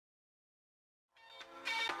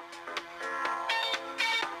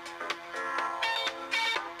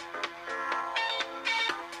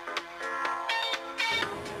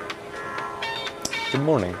Good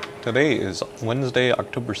morning. Today is Wednesday,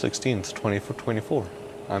 October 16th, 2024.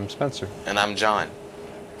 I'm Spencer. And I'm John.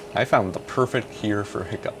 I found the perfect cure for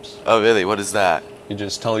hiccups. Oh, really? What is that? You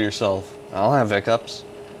just tell yourself, I'll have hiccups.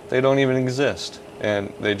 They don't even exist,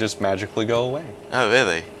 and they just magically go away. Oh,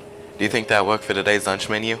 really? Do you think that'll work for today's lunch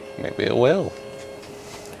menu? Maybe it will.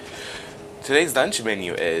 Today's lunch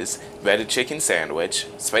menu is breaded chicken sandwich,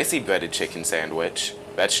 spicy breaded chicken sandwich,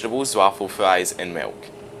 vegetables, waffle fries, and milk.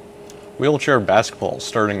 Wheelchair basketball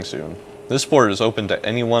starting soon. This sport is open to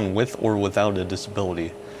anyone with or without a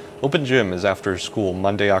disability. Open gym is after school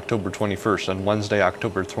Monday, October 21st and Wednesday,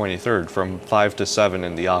 October 23rd from 5 to 7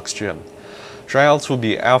 in the Ox Gym. Tryouts will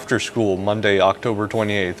be after school Monday, October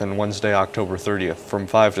 28th and Wednesday, October 30th from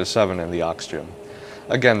 5 to 7 in the Ox Gym.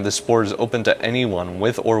 Again, this sport is open to anyone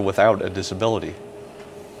with or without a disability.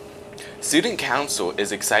 Student Council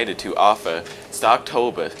is excited to offer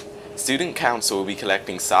Stocktober. Student Council will be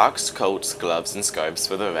collecting socks, coats, gloves, and scarves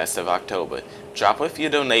for the rest of October. Drop off your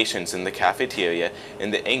donations in the cafeteria,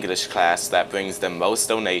 and the English class that brings the most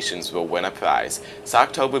donations will win a prize.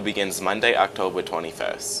 Socktober begins Monday, October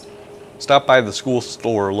 21st. Stop by the school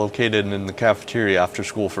store located in the cafeteria after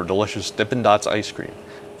school for delicious Dippin' Dots ice cream.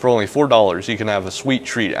 For only $4, you can have a sweet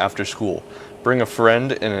treat after school. Bring a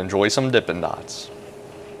friend and enjoy some Dippin' Dots.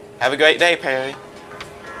 Have a great day, Perry.